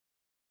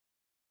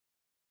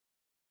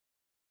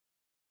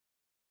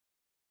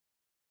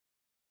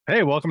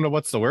Hey, welcome to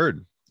What's the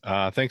Word?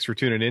 Thanks for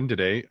tuning in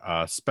today.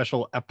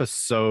 Special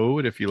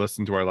episode. If you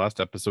listened to our last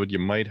episode, you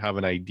might have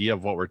an idea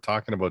of what we're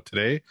talking about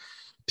today.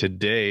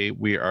 Today,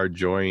 we are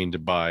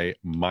joined by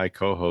my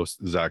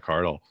co-host, Zack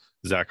Hartle.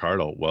 Zack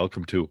Hartle,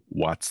 welcome to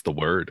What's the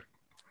Word?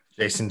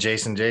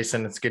 Jason,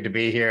 it's good to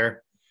be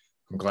here.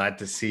 I'm glad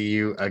to see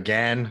you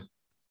again.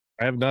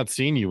 I have not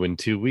seen you in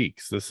 2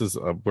 weeks. This is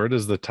where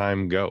does the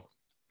time go?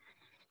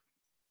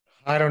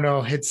 I don't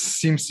know. It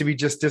seems to be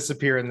just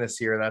disappearing this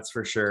year, that's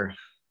for sure.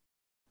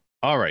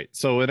 All right.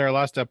 So in our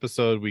last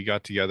episode, we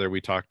got together. We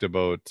talked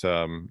about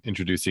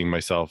introducing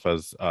myself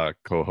as a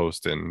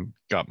co-host and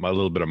got a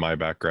little bit of my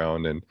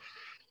background and a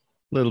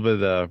little bit of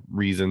the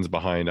reasons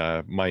behind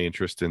my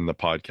interest in the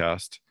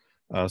podcast.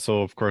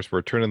 So, of course,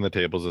 we're turning the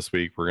tables this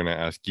week. We're going to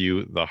ask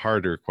you the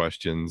harder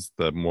questions,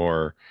 the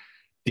more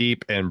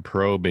deep and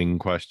probing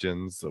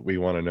questions that we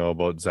want to know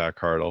about Zack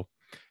Hartle.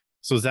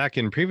 So, Zack,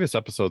 in previous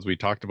episodes, we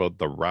talked about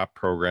the RAP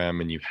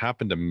program, and you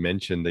happened to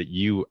mention that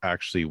you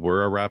actually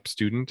were a RAP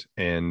student.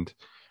 And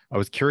I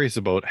was curious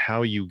about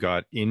how you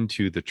got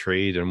into the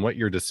trade and what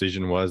your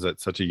decision was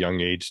at such a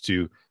young age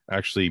to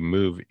actually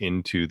move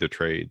into the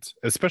trades,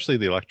 especially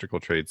the electrical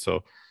trade.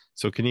 So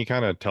can you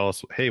kind of tell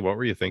us, hey, what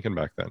were you thinking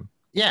back then?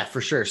 Yeah,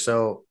 for sure.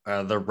 So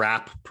the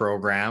RAP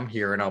program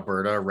here in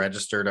Alberta,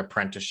 registered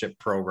apprenticeship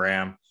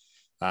program,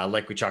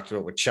 like we talked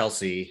about with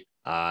Chelsea,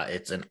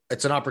 it's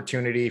an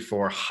opportunity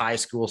for high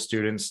school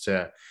students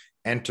to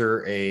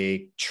enter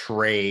a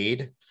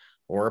trade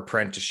or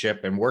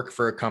apprenticeship and work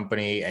for a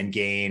company and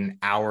gain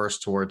hours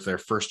towards their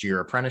first year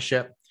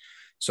apprenticeship.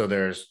 So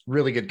there's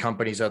really good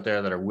companies out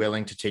there that are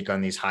willing to take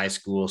on these high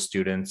school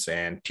students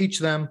and teach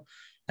them.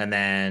 And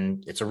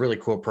then it's a really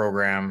cool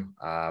program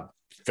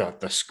that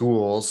the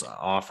schools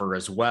offer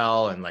as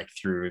well, and like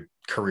through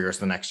careers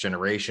the next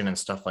generation and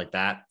stuff like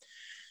that.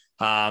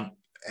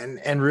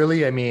 And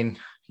really, I mean,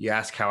 you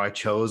ask how I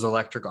chose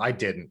electrical. I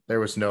didn't. There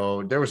was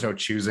no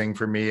choosing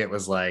for me. It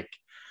was like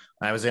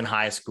I was in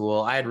high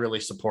school. I had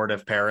really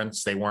supportive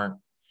parents. They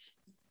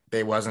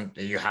wasn't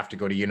you have to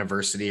go to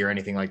university or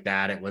anything like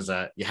that. It was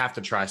you have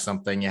to try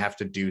something, you have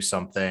to do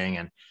something.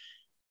 And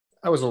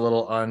I was a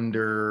little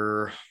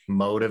under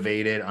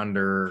motivated,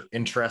 under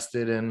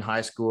interested in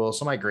high school.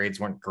 So my grades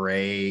weren't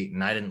great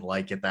and I didn't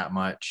like it that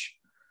much.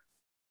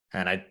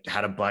 And I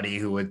had a buddy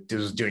who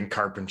was doing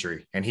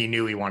carpentry, and he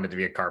knew he wanted to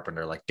be a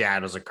carpenter. Like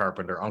dad was a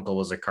carpenter, uncle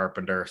was a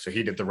carpenter. So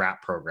he did the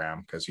RAP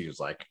program because he was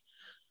like,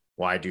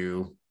 why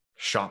do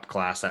shop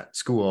class at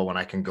school when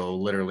I can go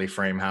literally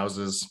frame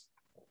houses?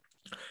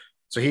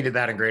 So he did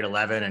that in grade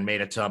 11 and made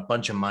a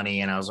bunch of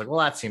money. And I was like, well,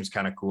 that seems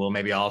kind of cool.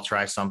 Maybe I'll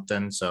try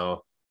something.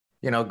 So,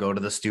 go to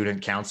the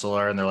student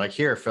counselor and they're like,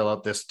 here, fill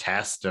out this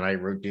test. And I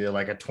do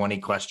like a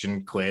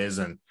 20-question quiz,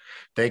 and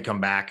they come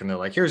back and they're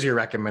like, here's your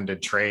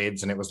recommended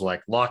trades. And it was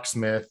like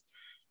locksmith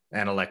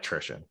and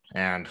electrician.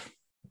 And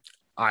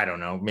I don't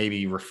know,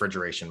 maybe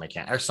refrigeration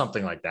mechanic or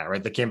something like that,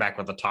 right? They came back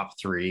with the top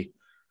three.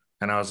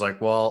 And I was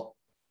like, well,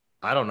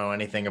 I don't know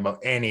anything about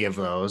any of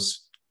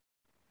those.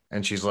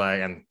 And she's like,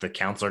 and the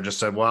counselor just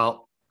said,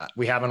 well,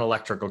 we have an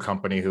electrical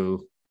company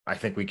who I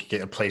think we could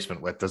get a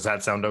placement with. Does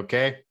that sound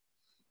okay?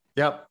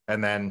 Yep.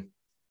 And then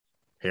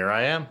here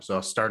I am. So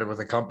I started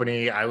with a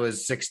company. I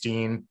was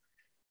 16,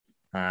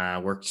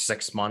 worked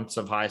 6 months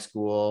of high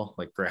school,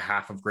 like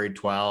half of grade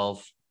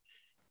 12.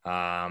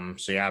 So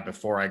yeah,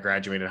 before I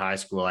graduated high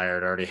school, I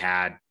had already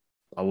had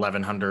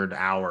 1,100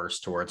 hours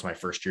towards my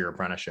first year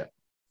apprenticeship.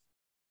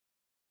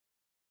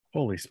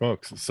 Holy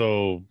smokes.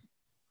 So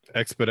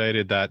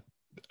expedited that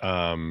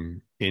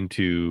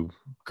into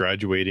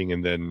graduating,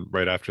 and then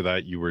right after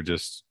that, you were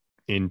just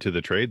into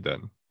the trade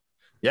then.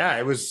 Yeah,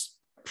 it was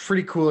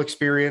pretty cool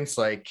experience.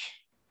 Like,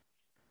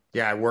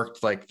 yeah, I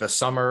worked like the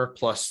summer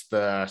plus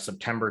the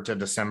September to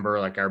December.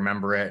 Like I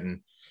remember it. And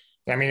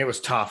I mean, it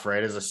was tough,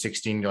 right? As a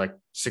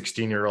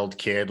 16-year-old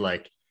kid,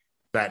 like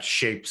that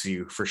shapes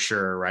you for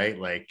sure, right?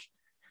 Like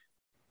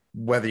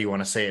whether you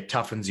want to say it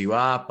toughens you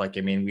up. Like,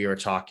 I mean, we were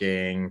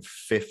talking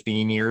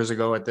 15 years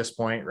ago at this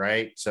point,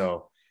 right?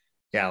 So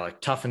yeah,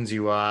 like toughens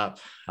you up.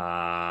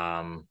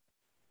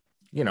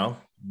 You know,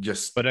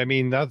 just But I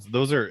mean,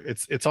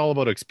 it's all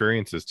about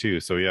experiences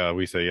too. So yeah,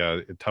 we say yeah,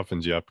 it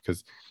toughens you up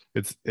because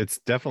it's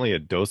definitely a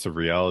dose of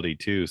reality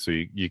too. So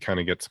you kind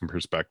of get some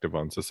perspective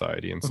on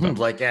society and stuff.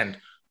 like, and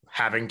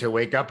having to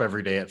wake up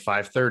every day at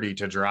 5:30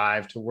 to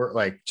drive to work,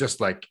 like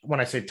just like when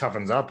I say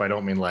toughens up, I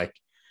don't mean like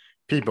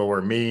people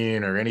were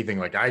mean or anything.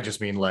 Like I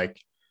just mean like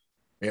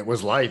it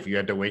was life. You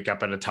had to wake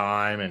up at a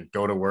time and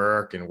go to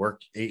work and work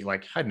eight.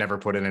 Like I'd never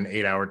put in an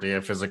 8-hour day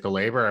of physical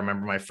labor. I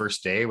remember my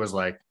first day was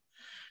like,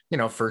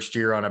 first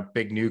year on a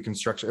big new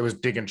construction. It was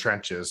digging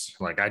trenches.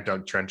 Like I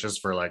dug trenches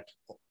for like,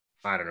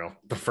 I don't know,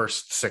 the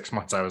first 6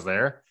 months I was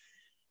there.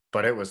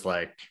 But it was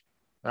like,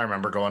 I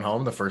remember going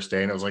home the first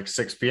day and it was like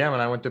 6 p.m.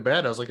 and I went to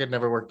bed. I was like, I'd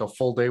never worked a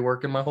full day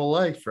work in my whole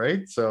life.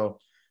 Right. So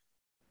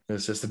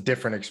it's just a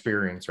different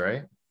experience.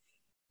 Right.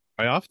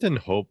 I often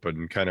hope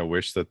and kind of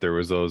wish that there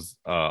was those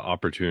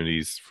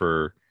opportunities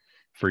for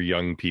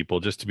young people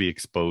just to be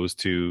exposed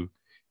to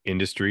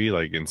industry,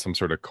 like in some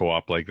sort of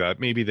co-op like that.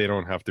 Maybe they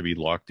don't have to be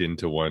locked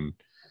into one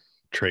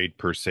trade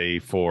per se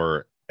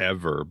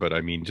forever, but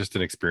I mean, just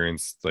an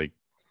experience like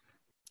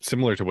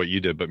similar to what you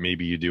did, but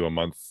maybe you do a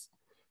month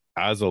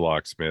as a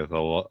locksmith,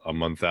 a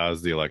month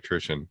as the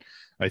electrician.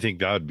 I think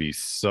that would be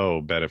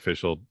so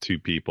beneficial to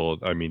people.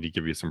 I mean, to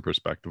give you some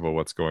perspective of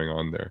what's going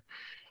on there.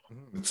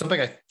 It's something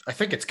I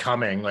think it's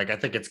coming. Like I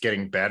think it's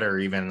getting better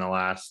even in the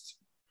last,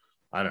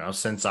 I don't know,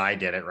 since I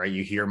did it, right?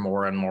 You hear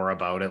more and more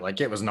about it.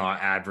 Like it was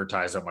not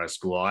advertised at my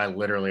school. I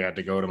literally had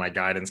to go to my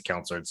guidance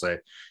counselor and say,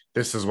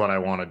 this is what I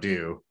want to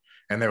do.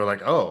 And they were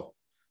like, oh,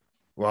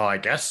 well, I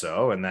guess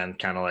so. And then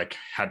kind of like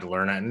had to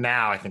learn it. And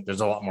now I think there's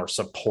a lot more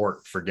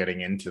support for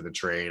getting into the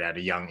trade at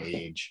a young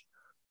age.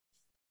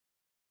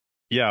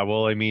 Yeah,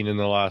 well, I mean, in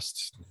the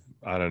last,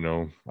 I don't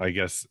know, I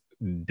guess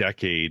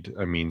decade,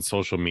 I mean,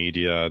 social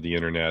media, the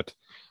internet,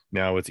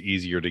 now it's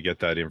easier to get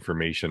that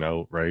information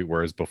out, right?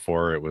 Whereas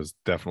before it was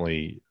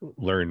definitely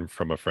learn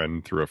from a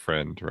friend through a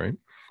friend, right?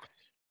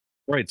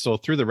 Right. So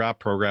through the RAP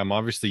program,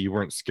 obviously you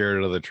weren't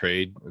scared of the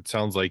trade. It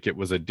sounds like it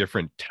was a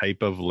different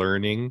type of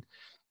learning.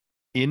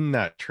 In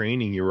that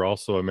training, you were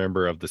also a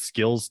member of the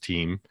skills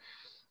team.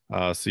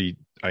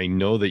 I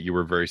know that you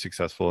were very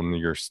successful in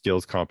your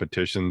skills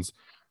competitions.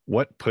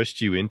 What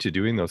pushed you into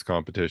doing those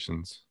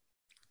competitions?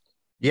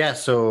 Yeah.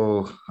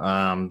 So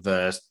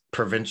the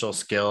provincial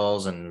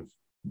skills and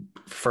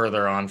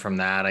further on from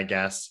that, I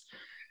guess.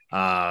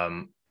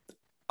 Um,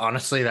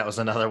 Honestly, that was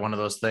another one of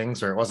those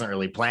things where it wasn't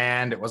really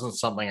planned. It wasn't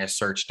something I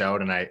searched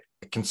out. And I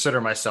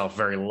consider myself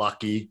very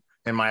lucky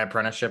in my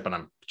apprenticeship. And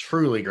I'm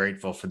truly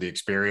grateful for the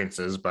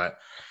experiences. But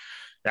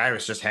I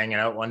was just hanging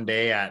out one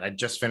day I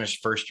just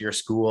finished first year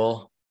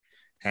school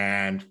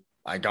and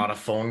I got a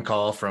phone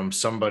call from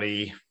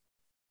somebody.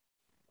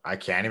 I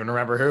can't even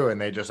remember who. And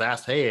they just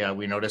asked, hey,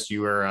 we noticed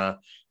you were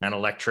an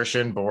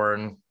electrician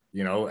born,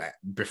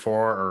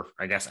 before, or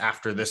I guess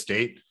after this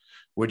date.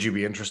 Would you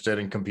be interested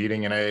in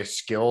competing in a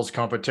skills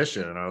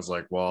competition? And I was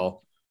like,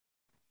 well,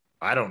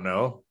 I don't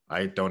know.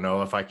 I don't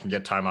know if I can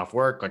get time off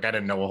work. Like I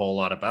didn't know a whole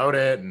lot about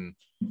it. And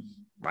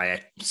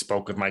I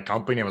spoke with my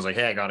company and was like,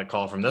 hey, I got a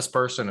call from this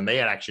person. And they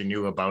had actually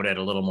knew about it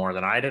a little more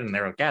than I did. And they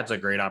were like, yeah, it's a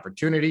great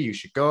opportunity. You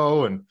should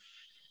go. And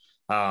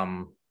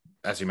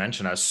as you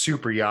mentioned, I was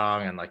super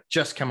young and like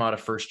just come out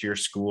of first year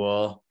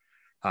school.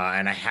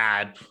 And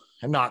I'm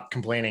not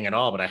complaining at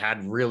all, but I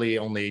had really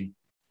only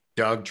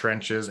dug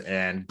trenches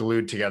and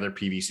glued together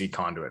PVC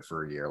conduit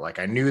for a year. Like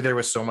I knew there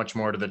was so much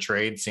more to the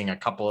trade, seeing a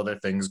couple other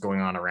things going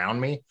on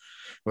around me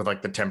with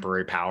like the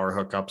temporary power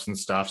hookups and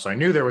stuff. So I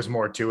knew there was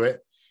more to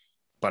it,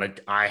 but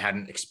I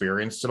hadn't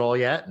experienced it all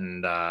yet.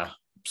 And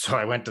so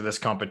I went to this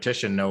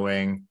competition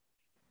knowing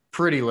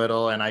pretty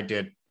little, and I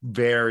did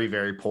very,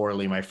 very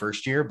poorly my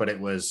first year, but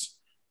it was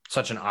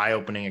such an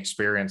eye-opening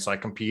experience. So I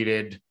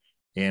competed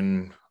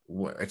in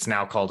it's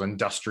now called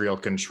industrial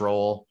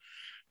control.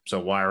 So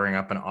wiring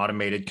up an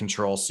automated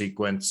control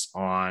sequence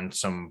on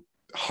some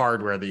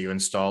hardware that you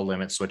install,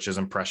 limit switches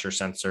and pressure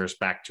sensors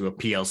back to a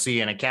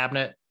PLC in a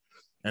cabinet,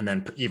 and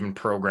then even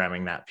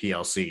programming that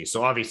PLC.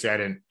 So obviously I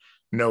didn't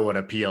know what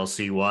a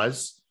PLC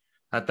was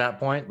at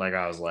that point. Like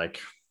I was like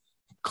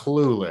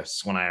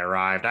clueless when I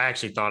arrived. I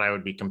actually thought I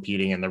would be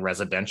competing in the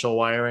residential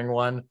wiring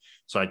one.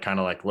 So I kind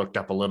of like looked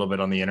up a little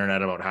bit on the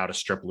internet about how to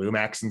strip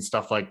Lumex and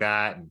stuff like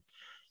that. And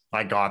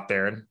I got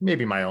there, and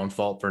maybe my own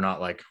fault for not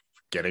like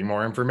getting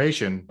more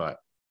information, but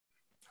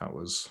that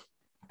was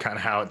kind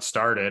of how it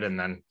started. And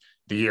then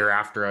the year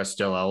after I was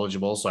still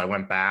eligible. So I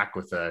went back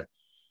with I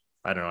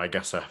don't know, I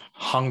guess a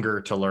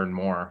hunger to learn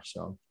more.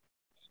 So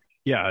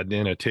Yeah,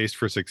 and a taste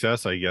for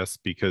success, I guess,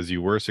 because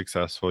you were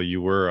successful.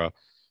 You were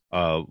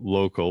a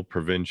local,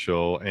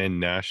 provincial, and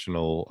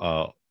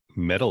national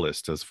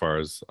medalist, as far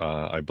as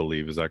I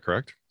believe. Is that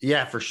correct?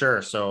 yeah, for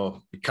sure.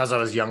 So because I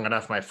was young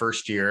enough my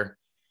first year,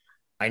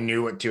 I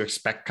knew what to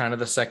expect kind of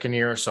the second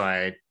year. So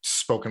I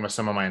spoken with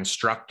some of my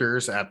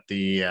instructors at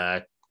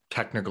the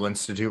technical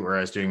institute where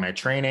I was doing my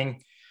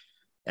training,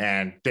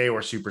 and they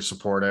were super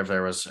supportive.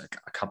 There was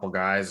a couple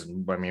guys,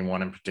 and I mean,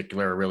 one in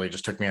particular really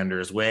just took me under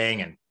his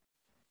wing and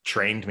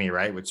trained me,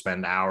 right? Would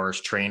spend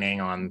hours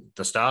training on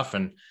the stuff.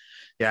 And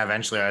yeah,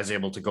 eventually I was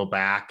able to go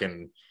back,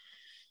 and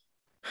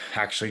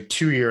actually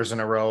 2 years in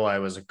a row, I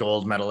was a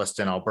gold medalist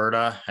in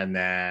Alberta, and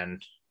then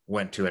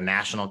went to a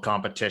national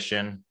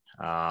competition.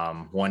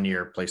 One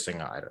year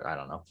placing, I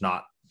don't know,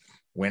 not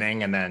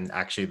winning. And then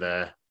actually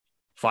the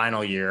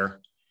final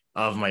year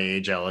of my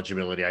age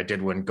eligibility, I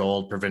did win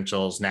gold,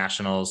 provincials,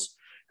 nationals,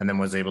 and then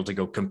was able to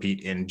go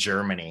compete in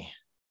Germany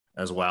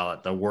as well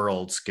at the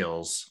world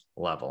skills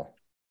level.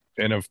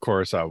 And of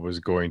course, I was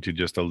going to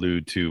just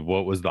allude to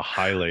what was the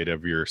highlight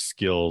of your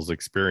skills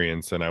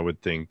experience. And I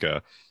would think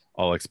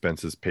all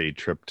expenses paid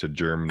trip to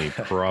Germany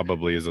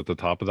probably is at the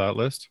top of that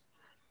list.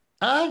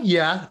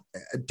 Yeah,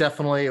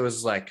 definitely. It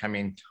was like, I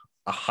mean,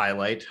 a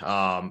highlight.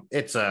 I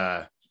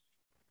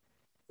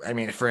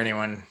mean, for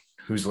anyone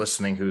who's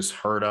listening, who's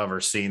heard of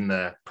or seen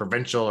the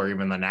provincial or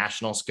even the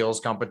national skills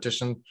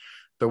competition,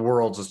 the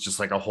world's is just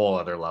like a whole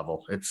other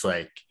level. It's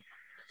like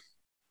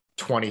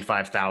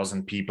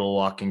 25,000 people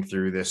walking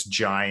through this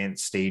giant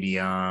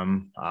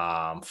stadium,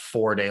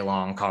 4 day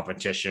long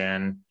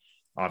competition,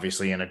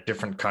 obviously in a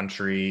different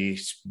country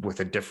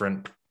with a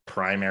different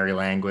primary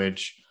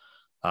language.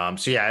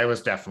 So yeah, it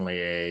was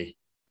definitely a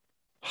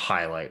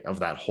highlight of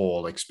that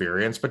whole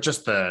experience, but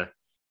just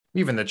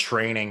even the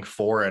training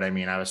for it. I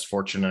mean, I was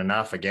fortunate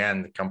enough,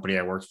 again, the company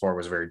I worked for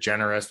was very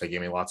generous. They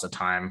gave me lots of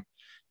time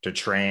to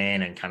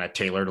train and kind of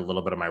tailored a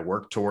little bit of my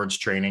work towards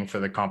training for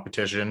the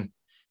competition.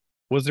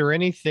 Was there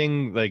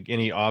anything like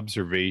any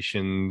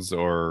observations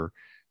or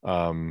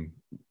um,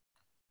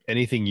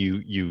 anything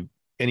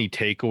any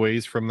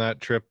takeaways from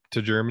that trip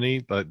to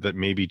Germany that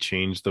maybe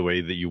changed the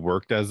way that you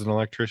worked as an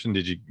electrician?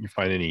 Did you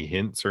find any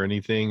hints or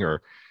anything?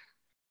 Or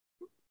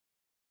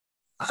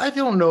I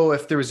don't know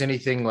if there was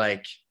anything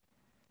like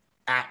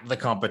at the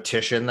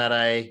competition that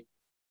I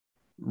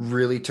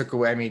really took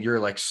away. I mean, you're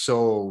like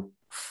so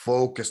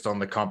focused on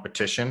the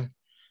competition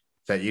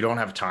that you don't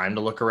have time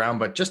to look around,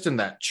 but just in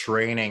that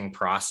training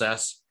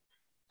process,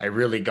 I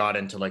really got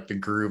into like the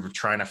groove of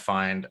trying to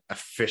find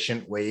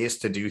efficient ways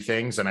to do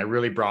things. And I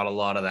really brought a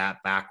lot of that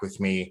back with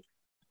me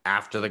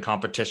after the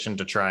competition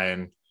to try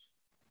and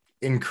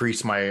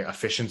increase my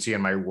efficiency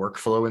and my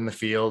workflow in the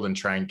field and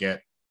try and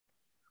get,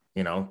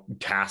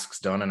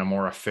 tasks done in a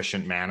more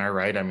efficient manner.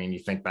 Right. I mean, you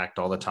think back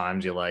to all the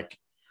times you like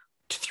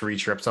 3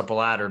 trips up a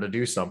ladder to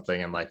do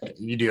something. And like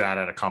you do that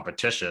at a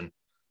competition,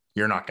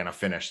 you're not going to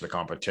finish the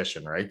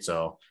competition. Right.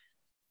 So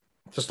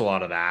just a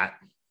lot of that,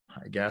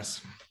 I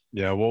guess.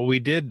 yeah, well, we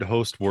did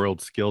host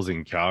World Skills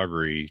in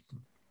Calgary.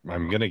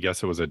 I'm gonna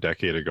guess it was a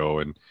decade ago,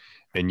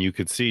 and you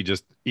could see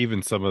just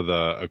even some of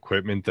the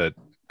equipment that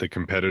the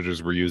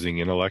competitors were using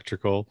in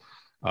electrical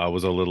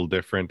was a little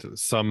different.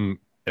 Some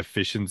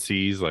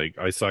efficiencies, like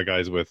I saw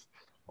guys with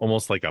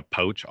almost like a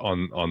pouch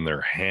on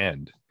their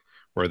hand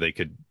where they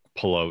could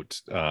pull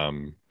out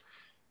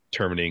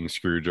terminating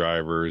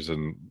screwdrivers,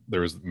 and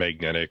there was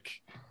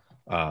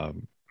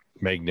um,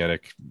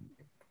 magnetic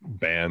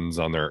bands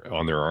on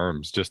their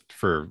arms just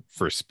for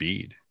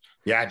speed.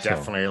 Yeah, So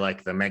definitely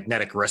like the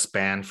magnetic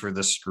wristband for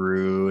the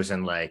screws,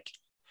 and like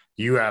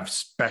you have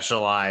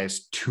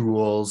specialized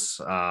tools.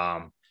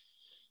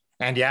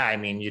 And yeah, I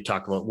mean, you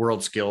talk about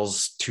World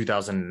Skills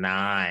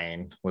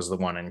 2009 was the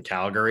one in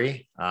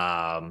Calgary.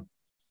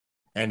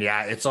 And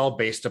yeah, it's all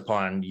based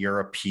upon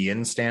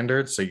European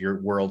standards. So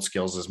your World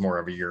Skills is more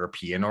of a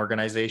European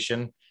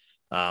organization.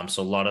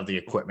 So a lot of the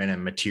equipment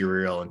and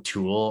material and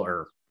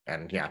tool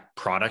and yeah,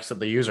 products that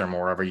they use are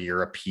more of a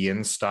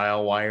European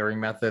style wiring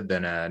method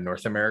than a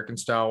North American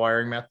style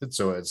wiring method.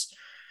 So it's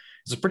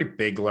a pretty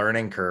big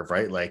learning curve,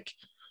 right? Like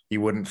you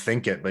wouldn't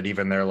think it, but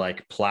even their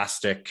like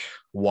plastic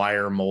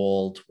wire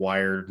mold,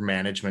 wired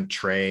management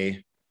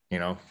tray,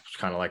 it's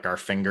kind of like our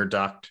finger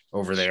duct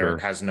over there. It sure.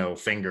 has no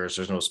fingers,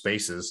 there's no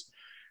spaces,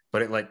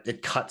 but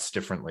it cuts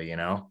differently,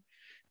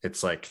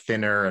 it's like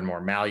thinner and more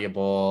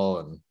malleable.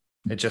 And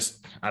it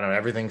just, I don't know,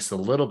 everything's a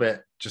little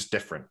bit just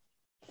different.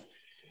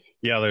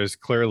 Yeah, there's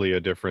clearly a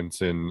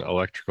difference in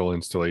electrical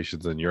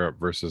installations in Europe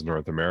versus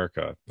North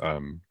America.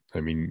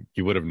 I mean,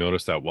 you would have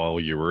noticed that while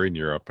you were in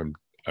Europe.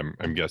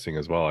 I'm guessing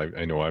as well.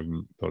 I know I've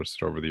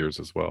noticed it over the years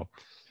as well.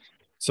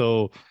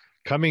 So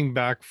coming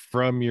back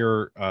from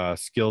your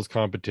skills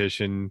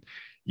competition,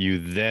 you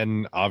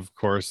then, of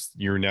course,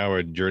 you're now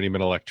a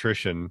journeyman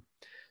electrician.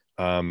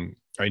 I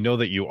know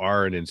that you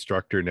are an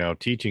instructor now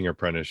teaching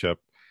apprenticeship,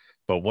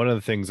 but one of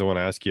the things I want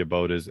to ask you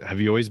about is, have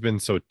you always been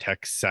so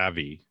tech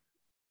savvy?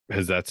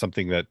 Is that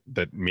something that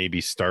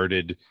maybe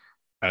started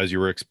as you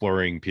were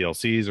exploring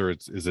PLCs, or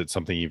is it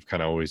something you've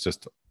kind of always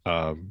just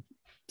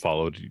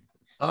followed?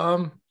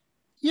 Um,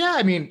 yeah,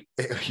 I mean,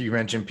 you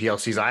mentioned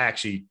PLCs.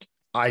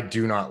 I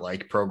do not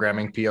like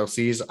programming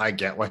PLCs. I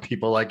get why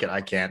people like it.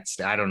 I can't,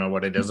 I don't know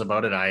what it is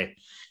about it.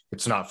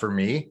 It's not for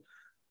me.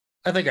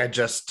 I think I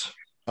just,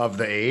 of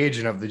the age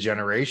and of the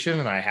generation,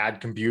 and I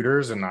had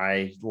computers and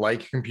I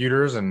like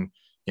computers, and,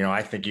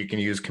 I think you can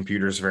use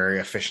computers very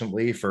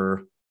efficiently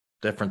for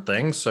different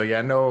things. So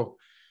yeah, no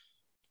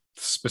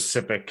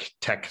specific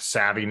tech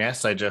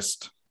savviness. I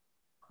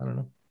don't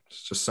know.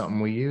 It's just something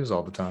we use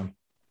all the time.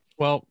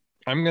 Well,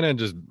 I'm gonna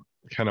just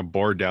kind of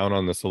bore down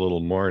on this a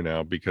little more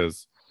now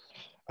because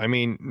I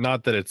mean,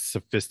 not that it's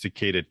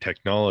sophisticated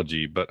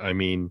technology, but I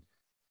mean,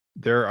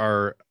 there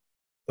are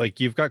like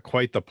you've got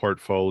quite the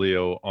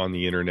portfolio on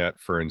the internet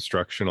for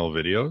instructional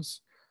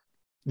videos.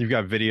 You've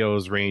got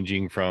videos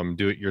ranging from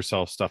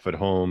do-it-yourself stuff at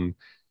home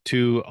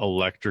to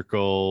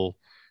electrical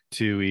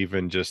to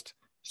even just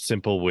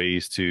simple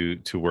ways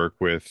to work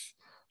with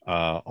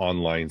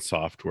online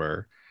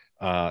software.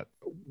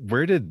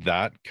 Where did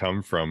that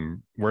come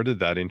from? Where did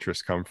that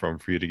interest come from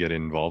for you to get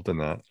involved in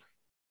that?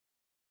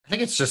 I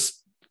think it's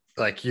just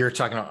like you're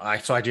talking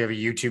about. So I do have a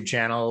YouTube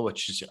channel,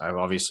 which is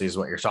obviously is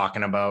what you're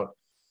talking about.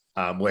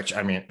 Which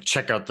I mean,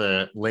 check out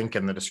the link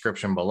in the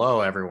description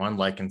below. Everyone,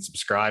 like and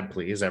subscribe,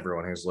 please.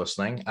 Everyone who's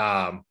listening,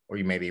 or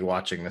you may be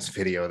watching this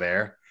video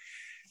there.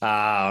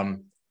 But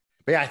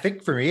yeah, I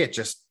think for me, it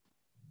just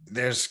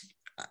there's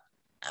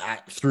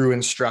through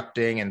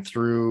instructing and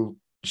through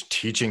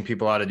teaching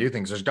people how to do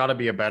things. There's got to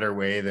be a better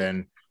way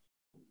than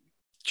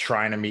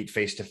trying to meet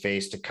face to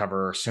face to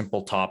cover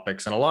simple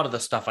topics. And a lot of the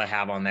stuff I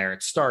have on there,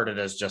 it started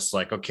as just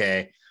like,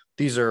 okay,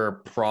 these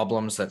are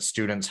problems that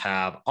students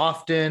have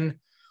often,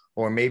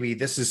 or maybe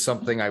this is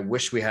something I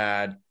wish we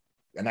had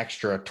an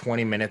extra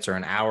 20 minutes or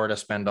an hour to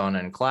spend on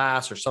in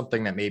class, or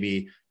something that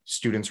maybe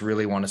students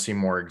really want to see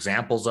more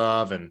examples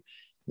of. And,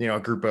 you know,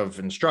 a group of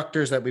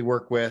instructors that we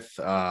work with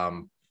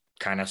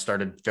kind of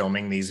started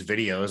filming these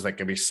videos that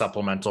can be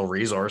supplemental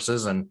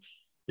resources. And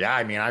yeah,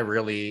 I mean, I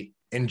really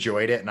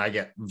enjoyed it, and I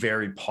get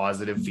very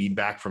positive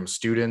feedback from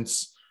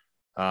students,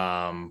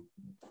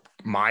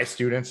 my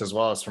students, as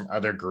well as from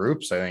other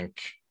groups. I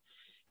think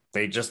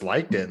they just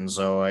liked it. And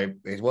so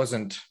it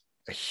wasn't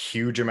a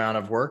huge amount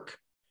of work.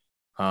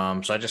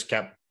 So I just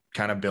kept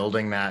kind of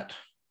building that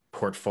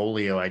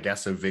portfolio, I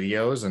guess, of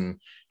videos and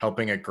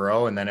helping it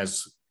grow. And then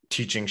as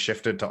teaching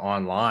shifted to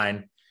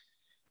online,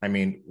 I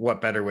mean,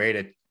 what better way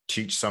to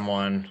teach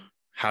someone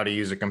how to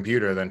use a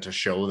computer than to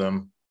show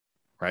them,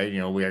 right? You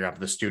know, we got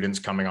the students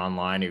coming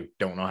online who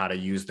don't know how to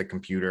use the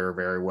computer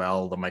very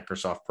well, the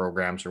Microsoft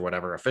programs or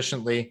whatever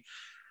efficiently.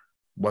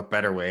 What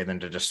better way than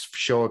to just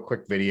show a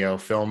quick video,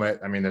 film it?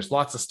 I mean, there's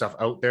lots of stuff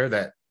out there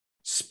that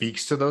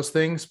speaks to those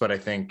things, but I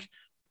think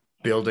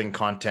building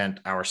content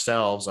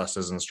ourselves, us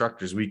as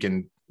instructors, we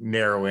can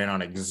narrow in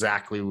on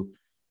exactly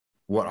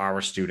what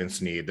our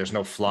students need. There's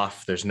no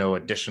fluff, there's no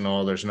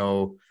additional, there's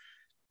no,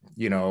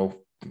 you know,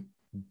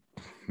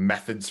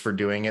 methods for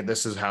doing it.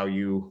 This is how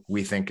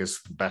we think is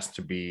best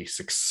to be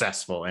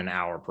successful in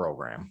our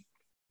program.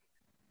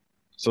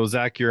 So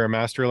Zach, you're a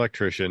master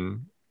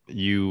electrician.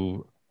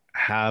 You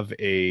have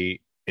a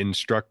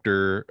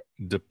instructor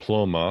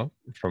diploma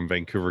from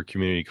Vancouver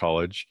Community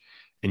College,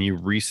 and you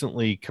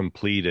recently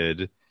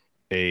completed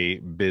a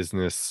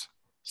business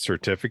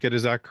certificate.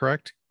 Is that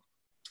correct?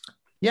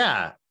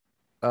 Yeah.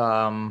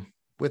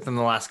 Within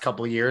the last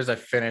couple of years, I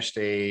finished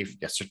a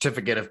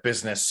certificate of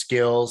business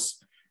skills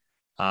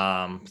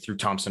through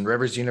Thompson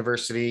Rivers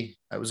University.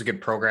 That was a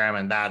good program.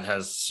 And that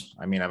has,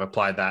 I mean, I've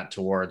applied that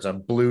towards a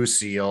Blue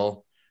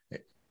Seal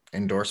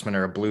endorsement,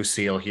 or a Blue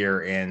Seal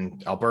here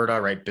in Alberta,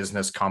 right?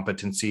 Business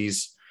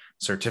competencies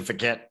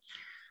certificate.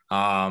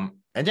 And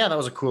yeah, that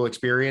was a cool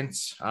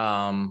experience.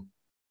 So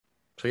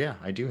yeah,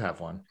 I do have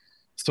one.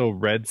 So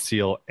Red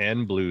Seal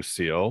and Blue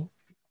Seal.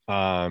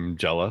 I'm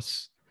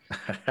jealous.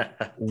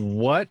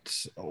 What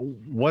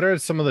are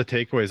some of the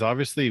takeaways?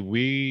 Obviously,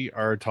 we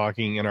are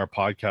talking in our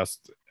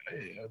podcast.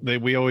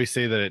 We always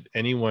say that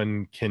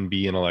anyone can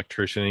be an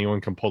electrician,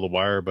 anyone can pull the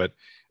wire, but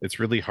it's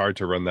really hard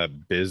to run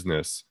that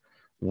business.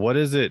 What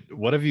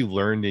have you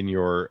learned in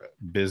your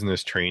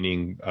business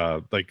training,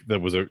 like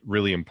that was a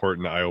really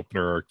important eye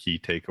opener or key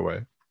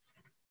takeaway?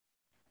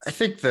 I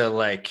think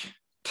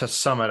to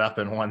sum it up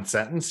in one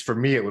sentence, for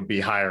me, it would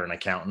be hire an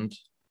accountant.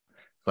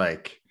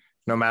 Like,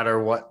 no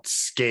matter what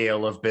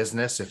scale of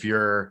business, if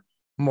you're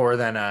more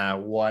than a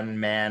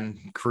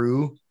one-man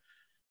crew,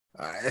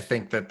 I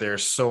think that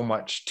there's so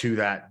much to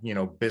that, you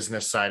know,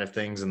 business side of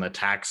things and the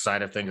tax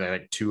side of things. I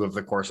think two of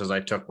the courses I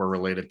took were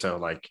related to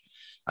like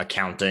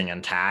accounting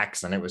and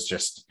tax, and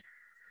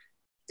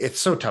it's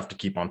so tough to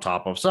keep on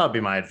top of. So that'd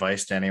be my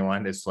advice to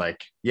anyone. It's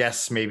like,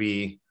 yes,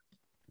 maybe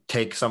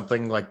take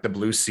something like the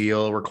Blue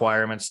Seal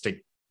requirements to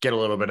get a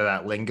little bit of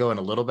that lingo and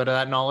a little bit of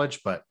that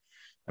knowledge. But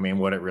I mean,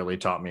 what it really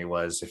taught me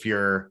was if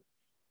you're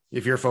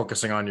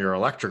focusing on your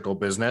electrical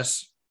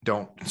business,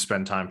 don't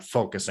spend time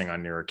focusing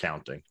on your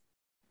accounting.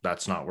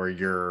 That's not where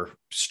your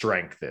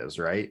strength is,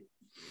 right?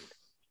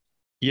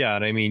 Yeah,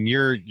 and I mean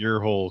your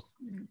whole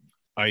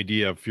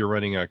idea, if you're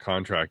running a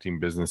contracting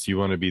business, you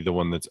want to be the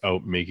one that's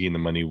out making the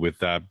money with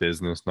that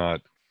business,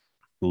 not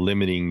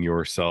limiting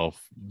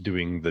yourself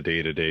doing the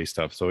day-to-day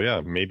stuff. So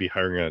yeah, maybe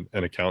hiring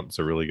an accountant's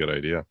a really good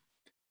idea.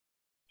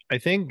 I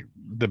think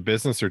the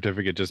business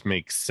certificate just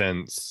makes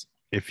sense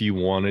if you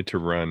wanted to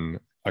run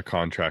a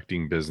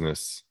contracting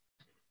business,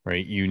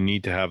 right? You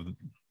need to have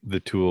the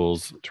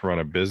tools to run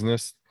a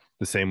business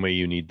the same way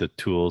you need the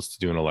tools to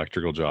do an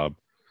electrical job.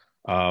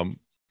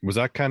 Was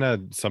that kind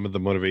of some of the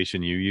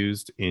motivation you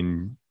used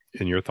in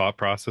your thought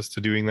process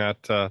to doing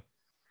that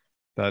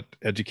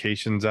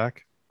education,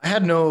 Zach? I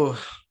had no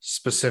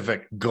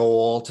specific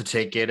goal to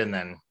take it and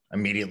then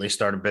immediately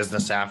start a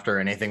business after, or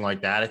anything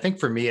like that. I think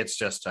for me, it's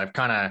just I've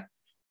kind of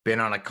been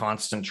on a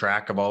constant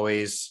track of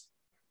always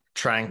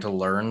trying to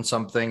learn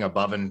something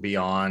above and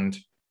beyond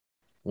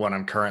what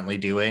I'm currently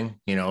doing,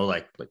 you know,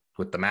 like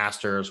with the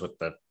masters, with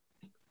the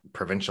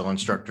provincial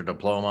instructor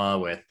diploma,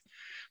 with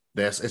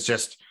this. It's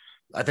just,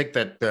 I think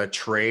that the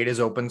trade has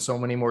opened so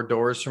many more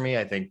doors for me.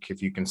 I think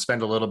if you can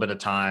spend a little bit of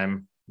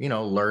time, you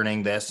know,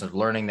 learning this and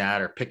learning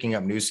that, or picking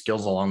up new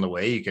skills along the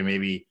way, you can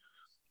maybe,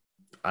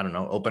 I don't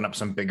know, open up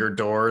some bigger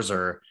doors,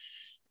 or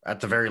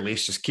at the very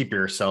least, just keep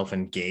yourself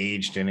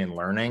engaged in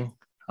learning.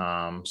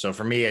 So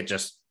for me, it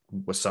just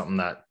was something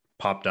that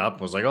popped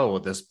up, was like, oh, well,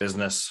 this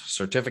business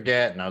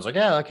certificate. And I was like,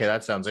 yeah, okay,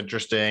 that sounds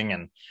interesting.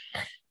 And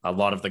a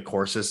lot of the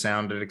courses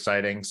sounded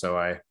exciting. So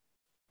I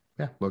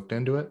looked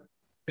into it.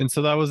 And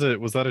so that was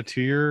that a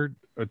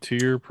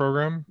two-year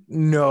program?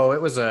 No,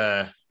 it was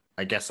I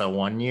guess a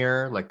 1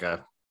 year, like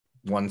a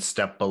one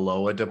step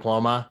below a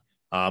diploma,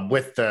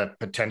 with the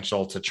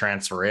potential to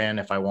transfer in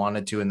if I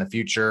wanted to in the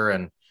future.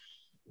 And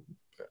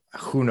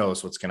who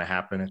knows what's going to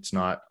happen. It's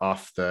not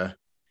out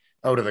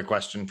of the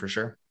question for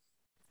sure.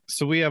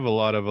 So we have a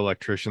lot of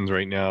electricians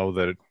right now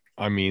that,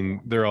 I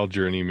mean, they're all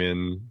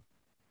journeymen.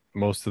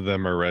 Most of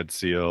them are Red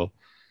Seal.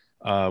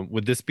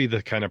 Would this be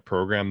the kind of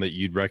program that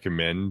you'd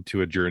recommend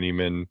to a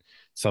journeyman,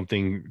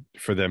 something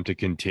for them to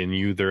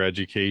continue their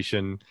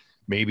education,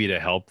 maybe to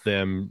help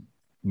them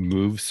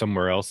move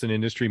somewhere else in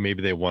industry?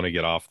 Maybe they want to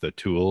get off the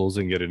tools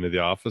and get into the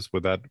office.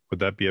 Would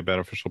that be a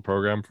beneficial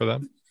program for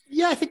them?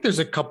 Yeah, I think there's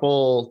a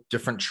couple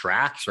different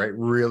tracks, right?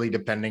 Really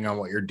depending on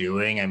what you're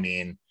doing. I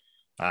mean,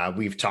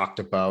 we've talked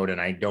about, and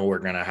I know we're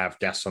going to have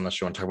guests on the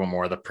show and talk about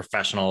more of the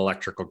professional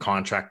electrical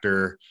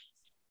contractor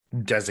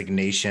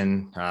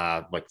designation,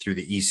 like through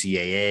the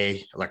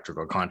ECAA,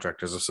 Electrical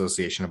Contractors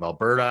Association of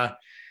Alberta.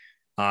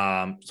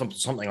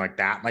 Something like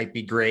that might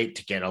be great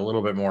to get a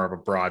little bit more of a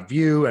broad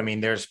view. I mean,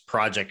 there's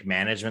project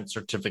management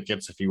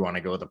certificates if you want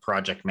to go the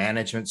project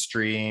management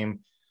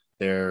stream.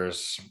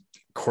 There's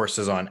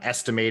courses on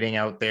estimating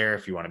out there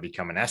if you want to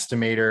become an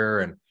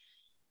estimator. And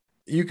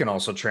you can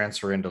also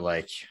transfer into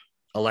like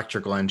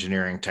electrical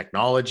engineering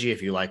technology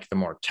if you like the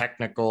more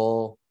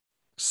technical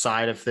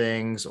side of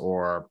things,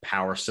 or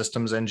power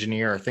systems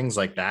engineer or things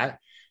like that. I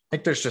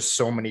think there's just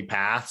so many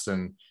paths.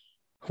 And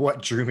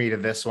what drew me to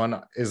this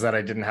one is that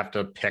I didn't have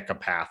to pick a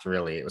path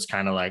really. It was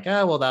kind of like,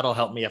 well, that'll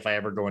help me if I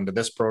ever go into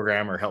this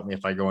program, or help me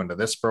if I go into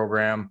this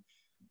program.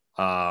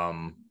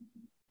 But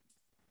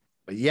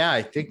yeah,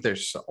 I think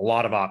there's a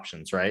lot of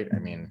options, right? I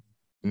mean,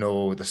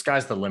 no, the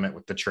sky's the limit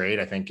with the trade.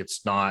 I think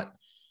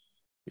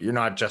you're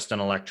not just an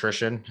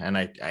electrician. And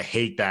I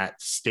hate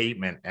that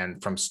statement.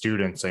 And from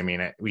students, I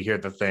mean, we hear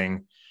the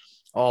thing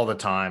all the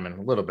time, and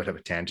a little bit of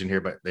a tangent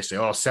here, but they say,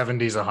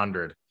 70's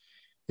 100.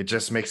 It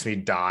just makes me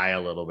die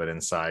a little bit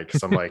inside.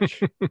 Cause I'm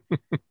like,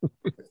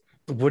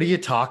 what are you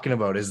talking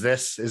about? Is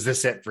this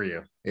it for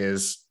you?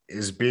 Is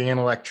being an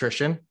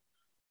electrician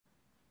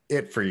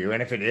it for you?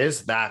 And if it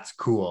is, that's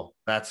cool.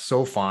 That's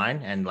so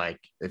fine. And like,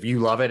 if you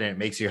love it and it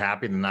makes you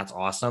happy, then that's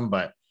awesome.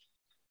 But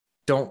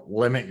don't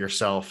limit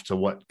yourself to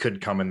what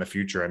could come in the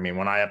future. I mean,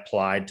 when I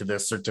applied to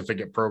this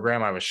certificate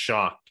program, I was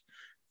shocked.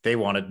 They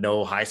wanted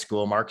no high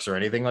school marks or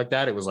anything like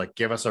that. It was like,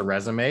 give us a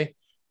resume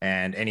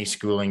and any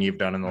schooling you've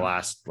done in the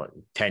last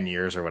 10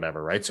 years or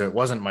whatever. Right. So it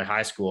wasn't my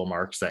high school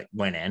marks that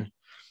went in.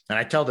 And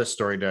I tell this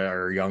story to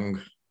our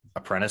young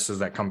apprentices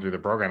that come through the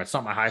program. It's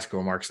not my high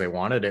school marks they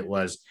wanted. It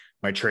was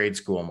my trade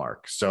school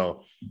mark.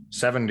 So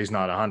 70 is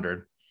not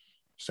 100,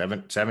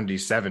 70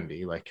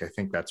 70. Like, I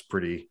think that's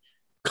pretty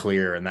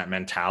clear. And that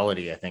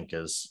mentality, I think,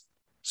 is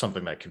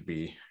something that could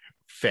be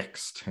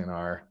fixed in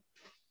our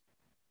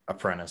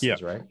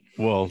apprentices, right?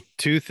 Well,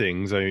 two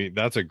things. I mean,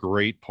 that's a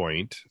great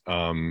point.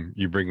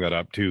 You bring that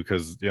up too,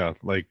 because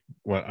like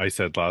what I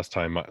said last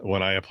time,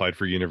 when I applied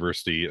for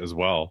university as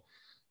well,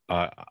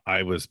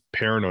 I was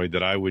paranoid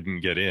that I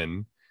wouldn't get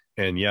in.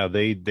 And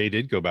they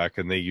did go back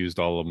and they used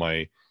all of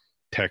my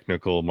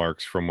technical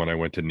marks from when I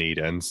went to NAIT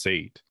and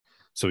SAIT.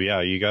 So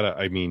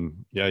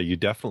you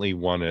definitely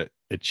want to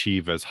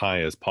achieve as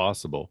high as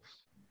possible.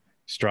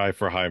 Strive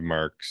for high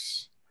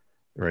marks,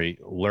 right?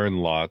 Learn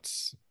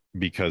lots,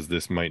 because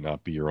this might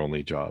not be your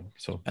only job.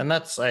 So, and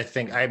that's, I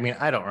think, I mean,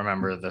 I don't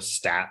remember the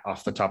stat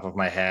off the top of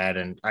my head.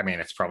 And I mean,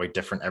 it's probably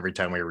different every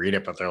time we read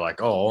it, but they're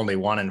like, only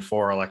 1 in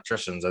 4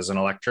 electricians as an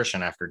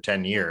electrician after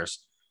 10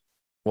 years.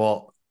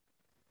 Well,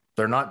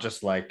 they're not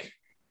just like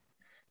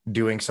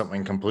doing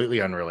something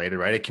completely unrelated,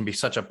 right? It can be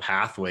such a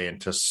pathway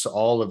into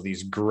all of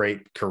these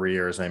great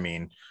careers. I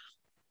mean,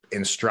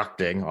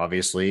 instructing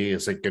obviously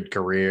is a good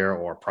career,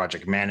 or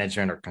project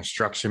management, or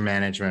construction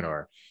management,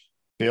 or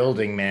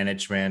building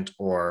management,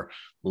 or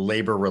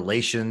labor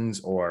relations,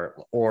 or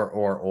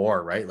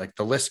right? Like,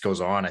 the list goes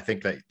on. I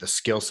think that the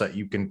skill set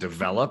you can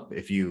develop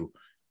if you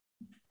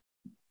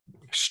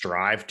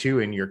strive to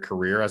in your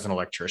career as an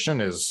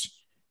electrician is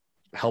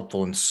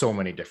helpful in so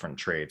many different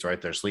trades,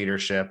 right? There's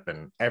leadership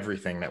and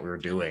everything that we were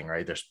doing,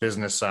 right? There's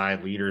business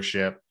side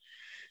leadership,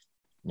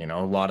 a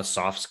lot of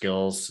soft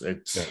skills.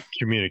 It's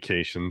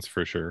communications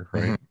for sure,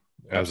 right? Mm-hmm.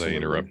 As Absolutely. I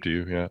interrupt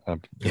you,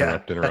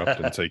 interrupt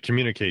and say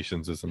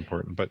communications is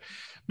important. But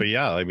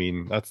I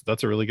mean,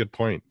 that's a really good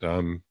point,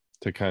 to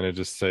kind of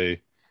just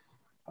say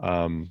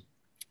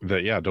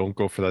that don't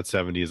go for that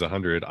 70 is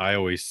 100. I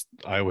always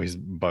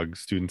bug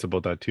students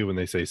about that too. When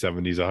they say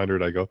 70 is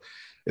 100, I go,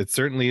 it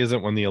certainly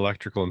isn't when the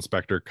electrical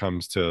inspector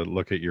comes to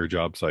look at your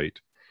job site.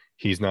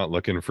 He's not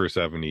looking for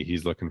 70,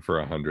 he's looking for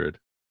 100.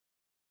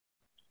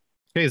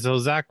 Okay, so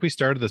Zach, we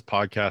started this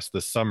podcast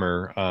this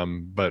summer,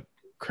 but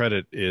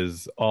credit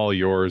is all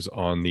yours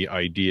on the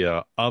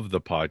idea of the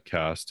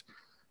podcast.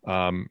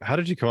 How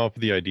did you come up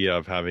with the idea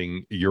of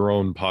having your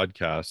own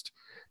podcast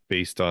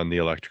based on the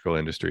electrical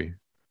industry?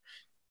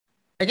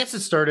 I guess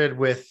it started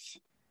with,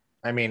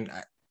 I mean,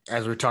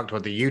 as we talked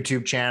about the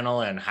YouTube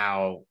channel and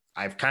how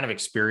I've kind of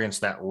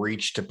experienced that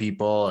reach to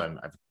people, and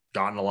I've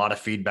gotten a lot of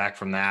feedback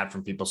from that,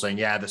 from people saying,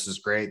 yeah, this is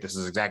great. This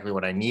is exactly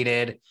what I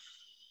needed.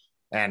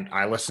 and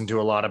I listen to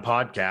a lot of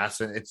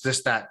podcasts, and it's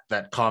just that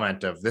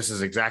comment of this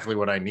is exactly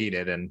what I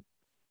needed. And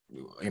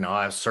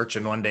I was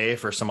searching one day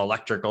for some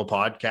electrical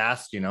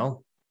podcast,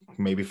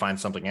 maybe find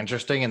something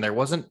interesting, and there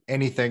wasn't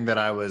anything that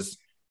I was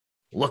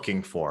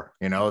looking for.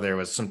 There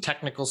was some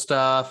technical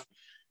stuff,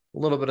 a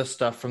little bit of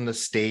stuff from the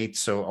States,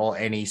 so all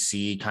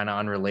NEC kind of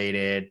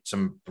unrelated,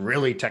 some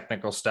really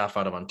technical stuff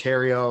out of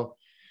Ontario,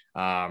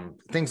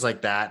 things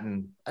like that.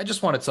 And I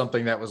just wanted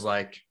something that was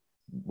like,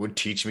 would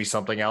teach me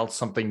something else,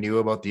 something new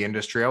about the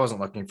industry. I wasn't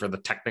looking for the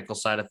technical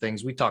side of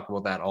things. We talk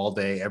about that all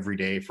day, every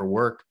day for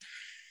work.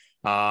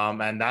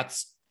 And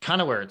that's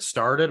kind of where it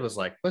started, was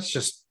like, let's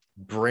just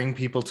bring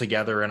people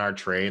together in our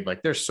trade.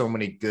 Like, there's so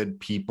many good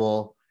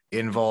people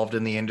involved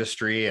in the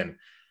industry, and,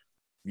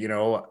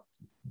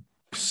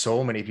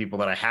 so many people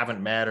that I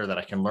haven't met or that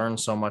I can learn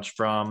so much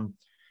from.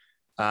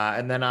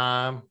 And then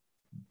I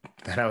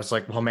was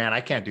like, well, man, I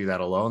can't do that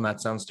alone.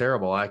 That sounds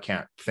terrible. I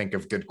can't think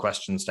of good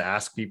questions to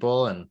ask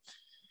people. And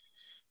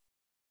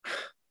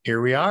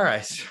here we are.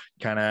 I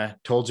kind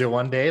of told you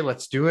one day,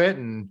 let's do it.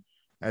 And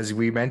as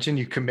we mentioned,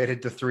 you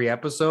committed to 3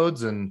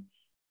 episodes, and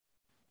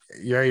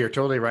yeah, you're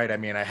totally right. I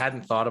mean, I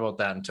hadn't thought about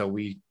that until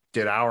we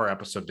did our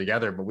episode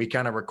together, but we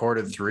kind of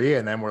recorded 3,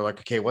 and then we're like,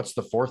 okay, what's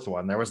the 4th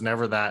one? There was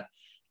never that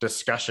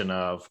discussion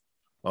of,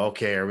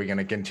 okay, are we going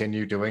to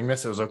continue doing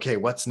this? It was, okay,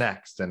 what's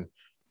next? And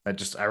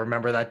I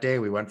remember that day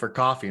we went for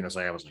coffee, and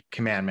I was like,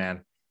 come on,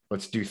 man,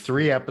 let's do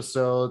 3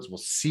 episodes. We'll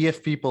see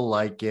if people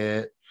like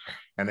it.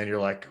 And then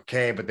you're like,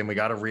 okay, but then we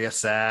got to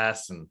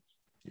reassess, and,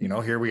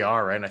 here we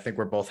are. Right. And I think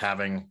we're both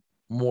having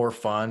more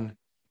fun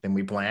than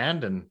we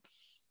planned. And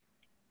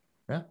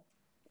yeah.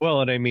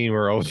 Well, and I mean,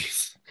 we're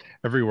always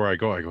everywhere I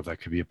go,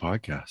 that could be a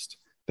podcast.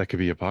 That could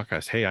be a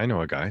podcast. Hey, I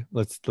know a guy.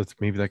 Let's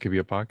maybe that could be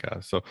a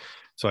podcast.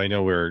 So I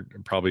know we're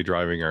probably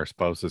driving our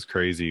spouses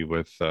crazy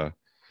with our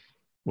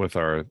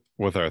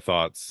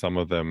thoughts. Some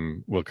of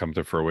them will come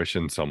to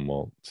fruition, some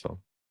won't. So,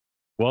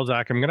 well,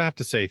 Zach, I'm gonna have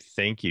to say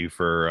thank you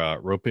for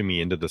roping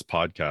me into this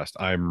podcast.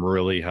 I'm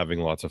really having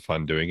lots of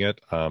fun doing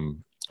it.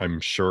 I'm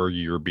sure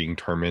you're being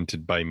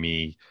tormented by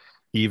me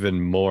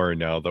even more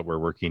now that we're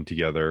working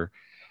together.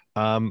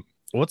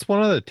 What's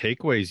one of the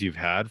takeaways you've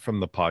had from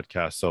the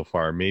podcast so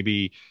far?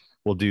 Maybe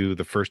we'll do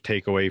the first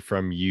takeaway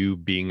from you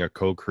being a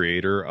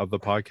co-creator of the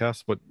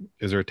podcast. What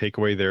is there a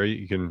takeaway there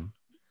you can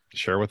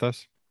share with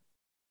us?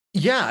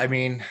 Yeah, I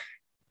mean,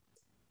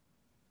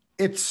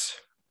 it's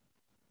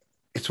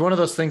one of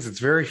those things that's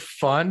very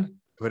fun,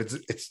 but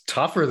it's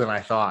tougher than I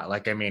thought.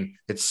 Like, I mean,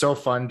 it's so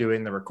fun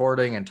doing the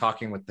recording and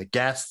talking with the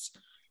guests.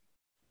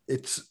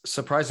 It's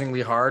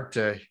surprisingly hard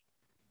to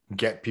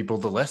get people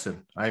to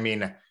listen. I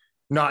mean,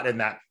 not in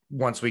that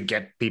once we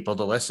get people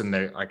to listen,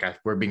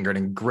 we're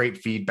getting great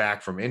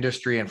feedback from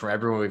industry and from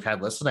everyone we've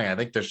had listening. I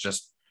think there's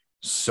just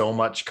so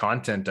much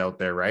content out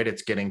there, right?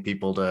 It's getting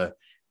people to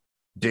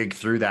dig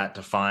through that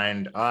to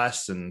find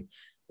us, and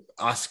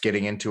us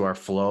getting into our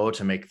flow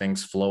to make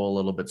things flow a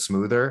little bit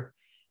smoother.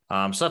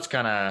 So that's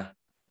kind of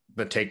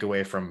the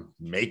takeaway from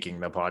making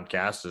the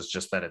podcast, is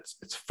just that it's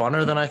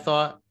funner than I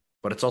thought,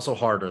 but it's also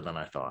harder than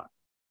I thought,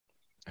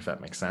 if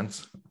that makes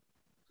sense.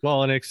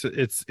 Well, and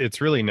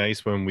it's really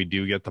nice when we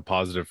do get the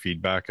positive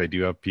feedback. I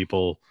do have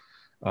people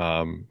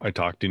I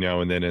talk to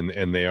now and then,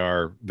 and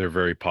they're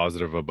very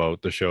positive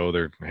about the show.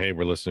 Hey,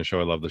 we're listening to the show.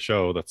 I love the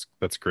show.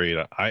 That's great.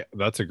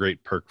 That's a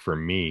great perk for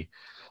me.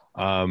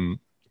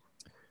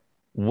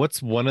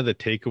 What's one of the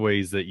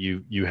takeaways that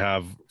you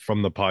have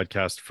from the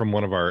podcast, from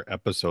one of our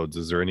episodes?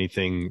 Is there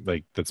anything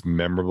like that's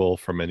memorable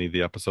from any of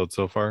the episodes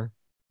so far?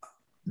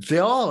 They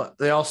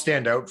all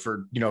stand out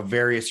for,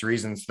 various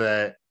reasons.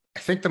 That I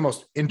think the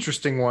most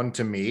interesting one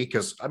to me,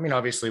 because I mean,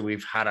 obviously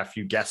we've had a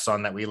few guests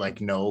on that we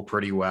know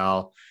pretty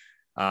well.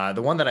 The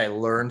one that I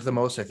learned the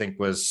most, I think,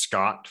 was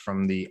Scott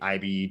from the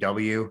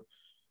IBEW.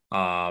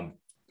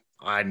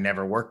 I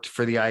never worked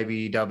for the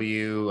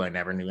IBEW. I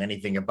never knew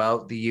anything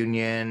about the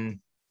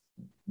union,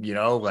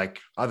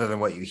 other than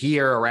what you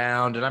hear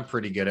around. And I'm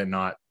pretty good at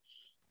not,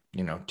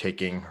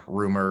 taking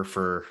rumor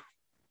for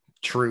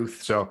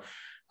truth. So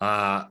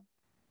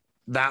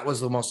that was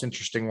the most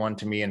interesting one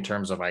to me in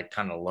terms of I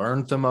kind of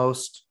learned the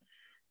most.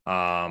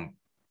 But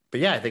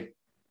yeah, I think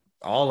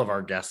all of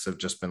our guests have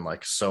just been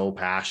so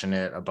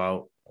passionate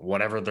about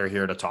whatever they're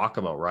here to talk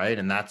about. Right.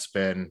 And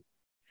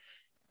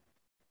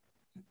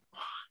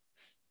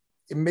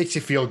it makes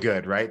you feel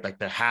good, right? Like,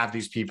 to have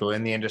these people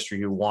in the industry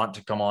who want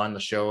to come on the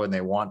show and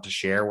they want to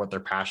share what they're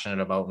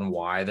passionate about and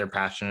why they're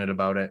passionate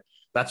about it.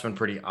 That's been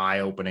pretty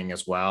eye-opening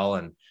as well.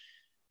 And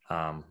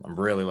I'm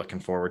really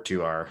looking forward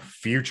to our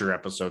future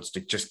episodes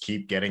to just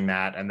keep getting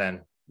that. And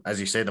then,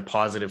 as you say, the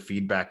positive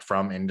feedback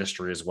from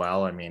industry as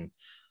well. I mean,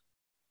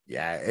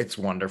 yeah, it's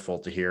wonderful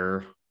to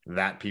hear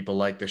that people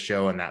like the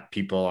show and that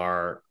people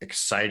are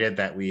excited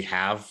that we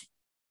have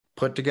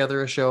put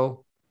together a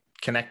show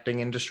connecting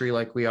industry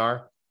like we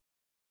are.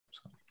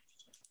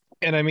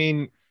 And I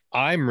mean,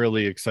 I'm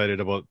really excited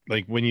about,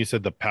 when you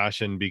said the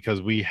passion,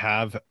 because we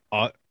have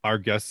our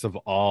guests have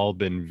all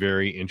been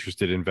very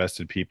interested,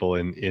 invested people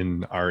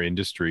in our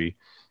industry.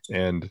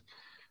 And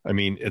I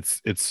mean,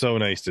 it's so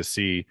nice to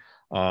see.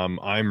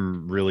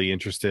 I'm really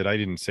interested. I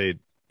didn't say it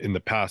in the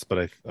past,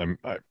 but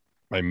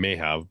I may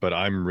have, but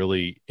I'm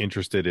really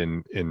interested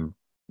in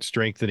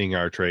strengthening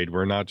our trade.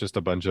 We're not just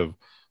a bunch of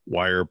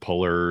wire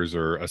pullers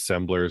or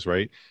assemblers,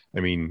 right? I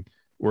mean,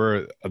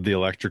 we're the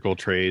electrical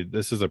trade.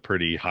 This is a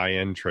pretty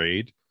high-end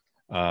trade.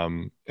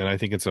 And I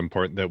think it's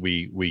important that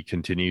we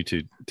continue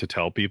to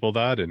tell people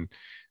that and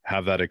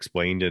have that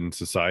explained in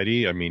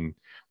society. I mean,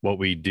 what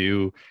we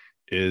do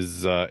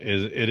is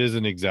it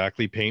isn't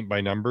exactly paint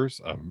by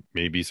numbers,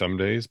 maybe some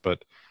days,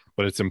 but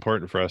it's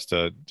important for us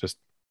to just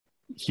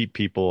keep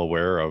people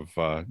aware of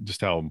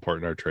just how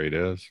important our trade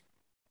is.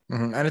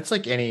 And it's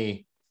like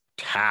any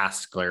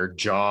task or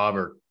job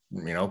or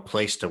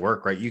place to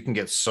work, right? You can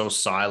get so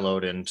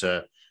siloed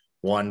into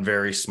one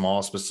very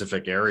small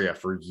specific area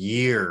for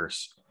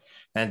years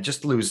and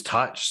just lose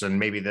touch. And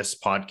maybe this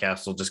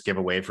podcast will just give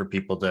a way for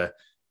people to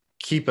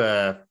keep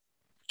a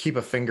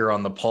finger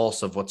on the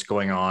pulse of what's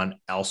going on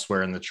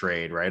elsewhere in the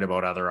trade, right?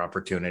 About other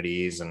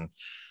opportunities and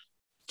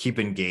keep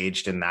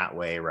engaged in that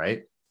way,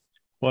 right?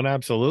 Well,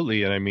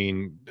 absolutely.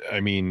 And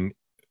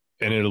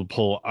and it'll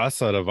pull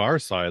us out of our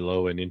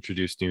silo and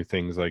introduce new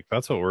things. Like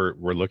that's what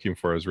we're looking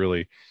for, is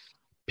really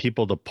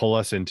people to pull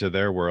us into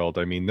their world.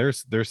 I mean,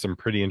 there's some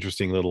pretty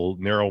interesting little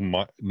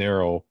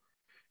narrow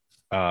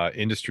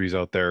industries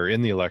out there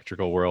in the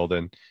electrical world.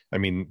 And I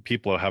mean,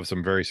 people have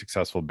some very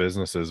successful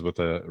businesses with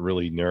a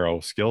really narrow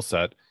skill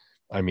set.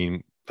 I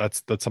mean,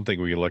 that's something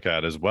we look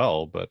at as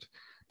well. But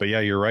yeah,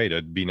 you're right.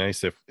 It'd be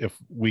nice if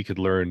we could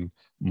learn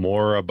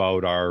more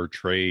about our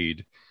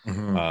trade.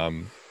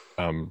 Mm-hmm.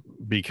 Um,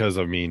 because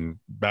I mean,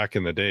 back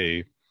in the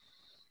day,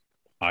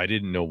 I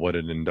didn't know what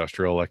an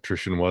industrial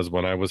electrician was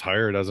when I was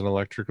hired as an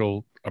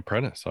electrical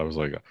apprentice. I was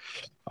like,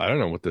 I don't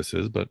know what this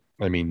is, but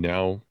I mean,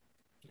 now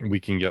we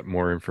can get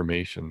more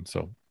information.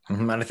 So,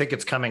 And I think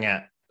it's coming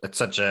at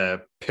such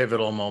a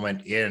pivotal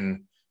moment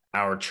in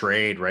our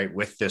trade, right?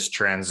 With this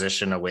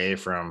transition away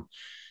from,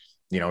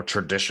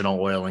 traditional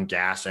oil and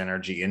gas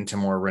energy into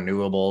more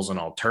renewables and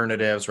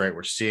alternatives, right?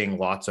 We're seeing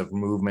lots of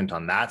movement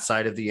on that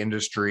side of the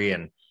industry,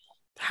 and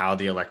how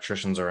the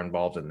electricians are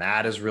involved in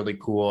that is really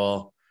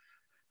cool.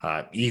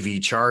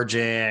 EV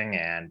charging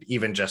and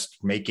even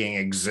just making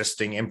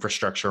existing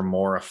infrastructure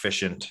more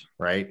efficient,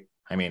 right?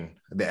 I mean,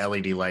 the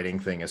LED lighting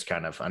thing is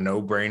kind of a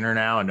no-brainer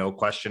now, a no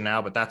question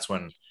now, but that's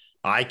when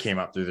I came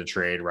up through the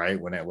trade,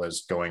 right? When it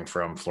was going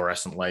from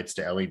fluorescent lights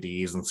to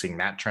LEDs, and seeing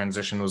that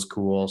transition was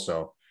cool.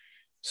 So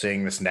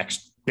seeing this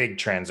next big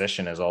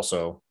transition is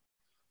also,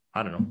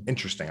 I don't know,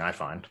 interesting, I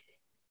find.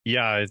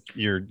 yeah,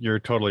 you're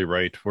totally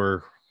right.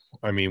 We're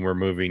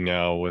moving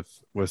now with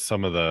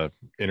some of the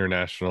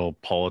international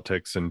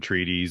politics and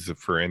treaties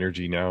for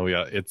energy now.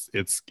 Yeah,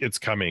 it's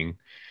coming,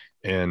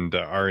 and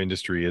our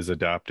industry is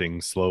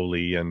adapting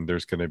slowly, and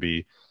there's going to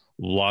be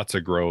lots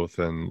of growth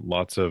and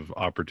lots of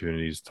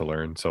opportunities to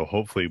learn. So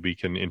hopefully we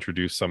can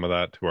introduce some of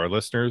that to our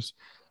listeners,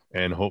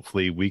 and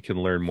hopefully we can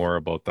learn more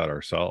about that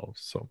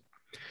ourselves. So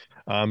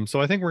I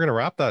think we're going to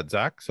wrap that,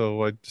 Zach.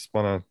 So I just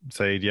want to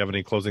say, do you have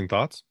any closing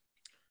thoughts?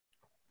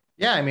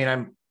 Yeah, I mean,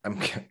 I'm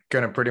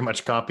going to pretty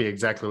much copy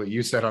exactly what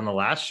you said on the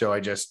last show.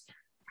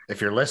 If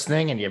you're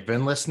listening and you've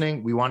been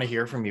listening, we want to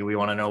hear from you. We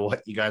want to know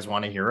what you guys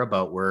want to hear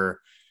about.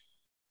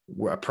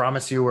 I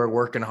promise you, we're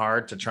working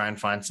hard to try and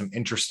find some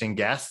interesting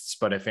guests.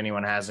 But if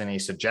anyone has any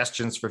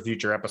suggestions for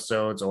future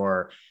episodes,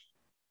 or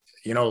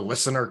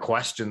listener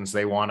questions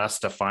they want us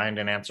to find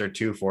an answer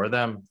to for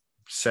them,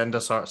 send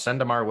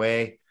them our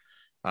way.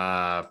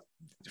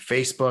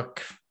 Facebook,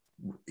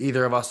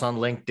 either of us on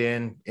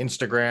LinkedIn,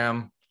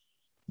 Instagram,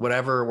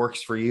 whatever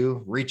works for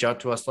you. Reach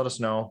out to us, let us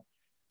know.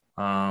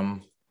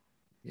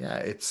 Yeah,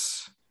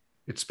 it's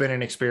been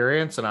an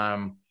experience, and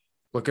I'm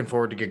looking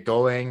forward to get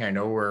going. I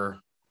know we're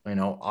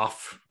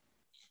off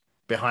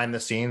behind the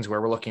scenes,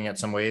 where we're looking at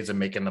some ways of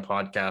making the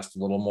podcast a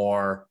little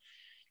more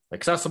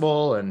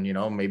accessible, and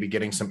maybe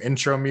getting some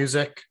intro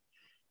music,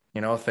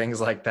 things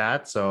like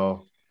that.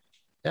 So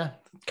yeah,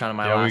 kind of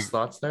my last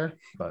thoughts there.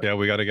 But yeah,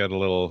 we got to get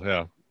little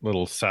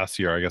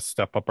sassier, I guess,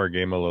 step up our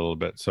game a little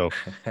bit. So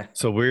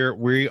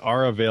we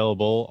are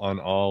available on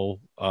all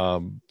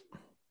the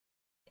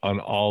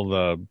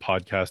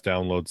podcast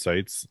download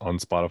sites, on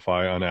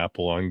Spotify, on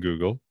Apple, on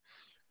Google,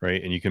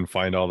 right? And you can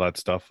find all that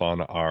stuff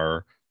on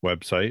our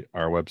website.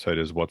 Our website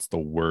is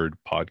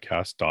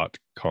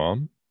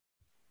what'sthewordpodcast.com.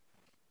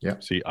 yeah.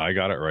 See, I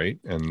got it right,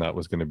 and that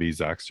was going to be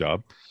Zach's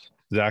job.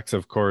 Zach's,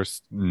 of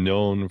course,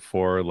 known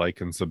for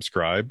like and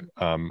subscribe.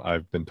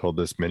 I've been told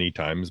this many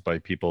times by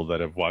people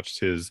that have watched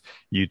his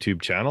YouTube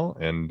channel.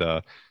 And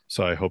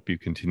so I hope you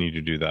continue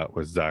to do that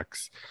with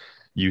Zach's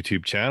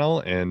YouTube channel,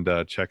 and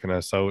checking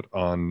us out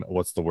on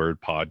What's the Word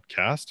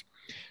podcast.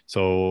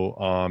 So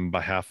on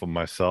behalf of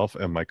myself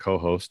and my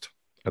co-host,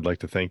 I'd like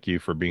to thank you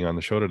for being on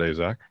the show today,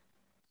 Zach.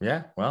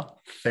 Yeah. Well,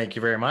 thank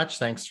you very much.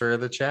 Thanks for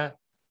the chat.